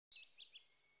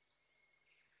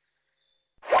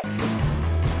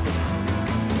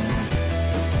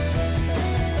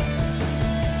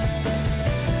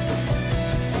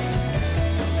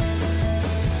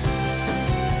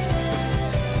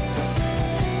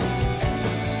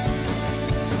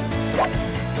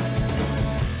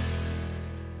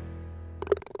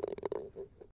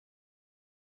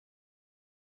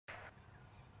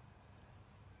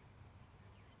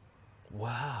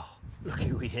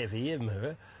we have here,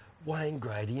 Mirror, Wayne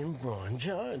Grady and Brian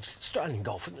Jones, Australian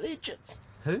golfing legends.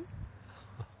 Who?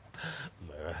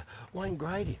 Mirror, Wayne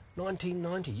Grady,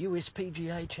 1990 US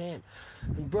PGA champ.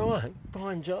 And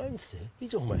Brian Jones there,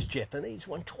 he's almost Japanese,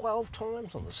 won 12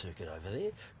 times on the circuit over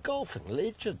there. Golfing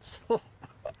legends.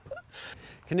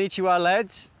 Konnichiwa,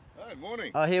 lads. Hey,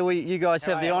 morning. I hear you guys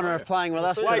have the honour of playing with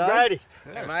us today. Wayne Grady.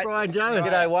 Yeah. Hey, mate. Brian Jones.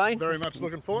 G'day, Wayne. Very much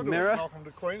looking forward to Mirror. it. Welcome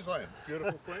to Queensland.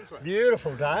 Beautiful Queensland.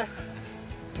 Beautiful day.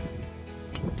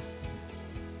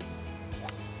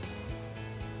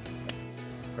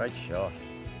 Great shot.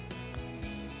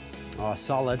 Oh,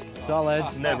 solid, solid.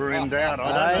 Never in doubt.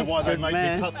 I don't know why they Good make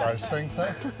man. me cut those things,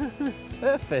 eh?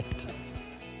 Perfect.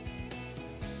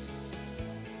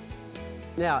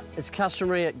 Now, it's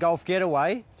customary at Golf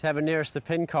Getaway to have a nearest the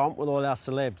pin comp with all our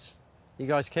celebs. You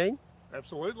guys keen?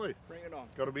 Absolutely. Bring it on.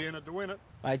 Got to be in it to win it.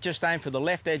 Mate, just aim for the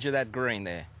left edge of that green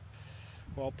there.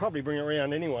 Well, I'll probably bring it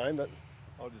around anyway, but...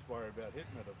 I'll just worry about hitting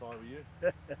it if I were you.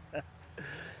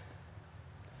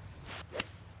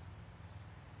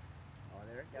 Oh,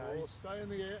 there it Oh, stay in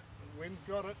the air. The wind's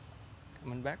got it.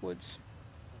 Coming backwards.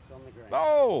 It's on the green.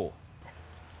 Oh!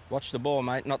 Watch the ball,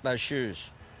 mate, not those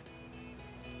shoes.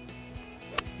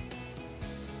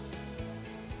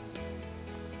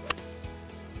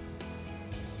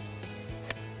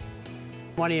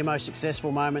 One of your most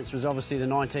successful moments was obviously the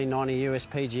 1990 US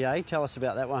PGA. Tell us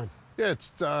about that one. Yeah,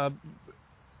 it's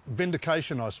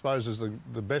vindication, I suppose, is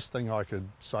the best thing I could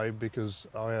say, because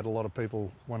I had a lot of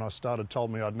people when I started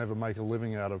told me I'd never make a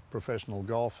living out of professional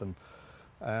golf,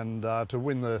 and to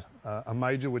win a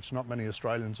major, which not many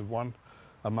Australians have won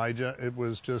a major, it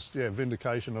was just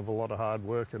vindication of a lot of hard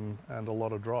work and a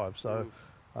lot of drive. So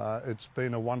it's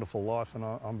been a wonderful life, and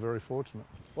I'm very fortunate.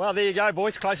 Well, there you go,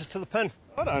 boys, closest to the pin.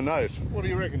 I don't know. What do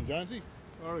you reckon, Jonesy?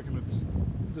 I reckon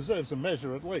it deserves a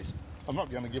measure at least. I'm not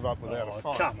going to give up without a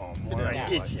fight. Come on,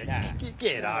 mate.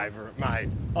 Get over it, mate.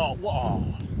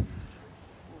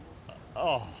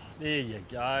 Oh, there you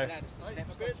go. 8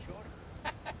 and a bit.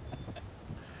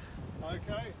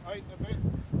 Okay, 8 and a bit.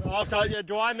 I'll tell you,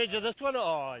 do I measure this one?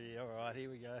 Oh, yeah, all right, here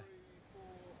we go.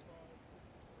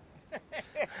 3,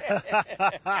 4,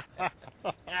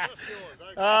 5. That's yours,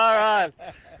 okay. All right,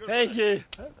 thank you.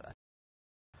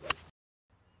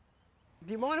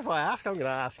 Do you mind if I ask? I'm going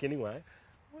to ask anyway.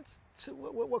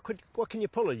 What can you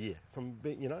pull a year from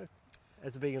being,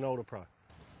 as being an older pro?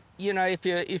 You know, if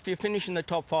you finish in the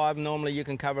top 5, normally you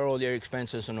can cover all your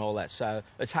expenses and all that. So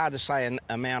it's hard to say an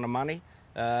amount of money.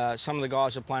 Some of the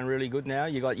guys are playing really good now.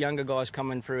 You've got younger guys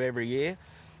coming through every year.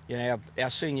 You know,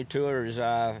 our senior tour is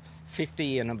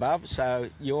 50 and above, so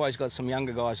you always got some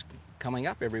younger guys coming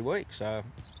up every week. So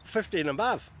 50 and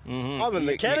above. I'm in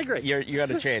the category. You got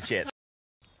a chance yet.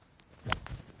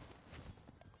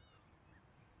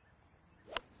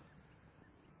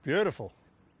 Beautiful.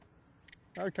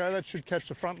 Okay, that should catch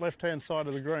the front left-hand side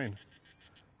of the green.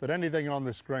 But anything on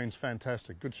this green's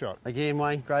fantastic. Good shot. Again,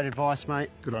 Wayne, great advice,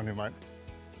 mate. Good on you, mate.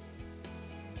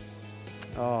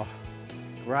 Oh,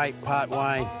 great putt,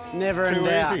 Wayne. Never in Too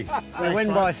doubt. easy. We Thanks, win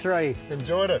mate. by 3.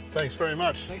 Enjoyed it. Thanks very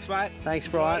much. Thanks, mate. Thanks,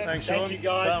 Brian. Thanks, Shaun. Thank you,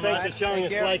 guys. Bye, Thanks mate. for showing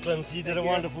Thank us you. Lakelands. You did a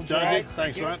wonderful Jonesy, job.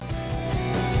 thanks, mate.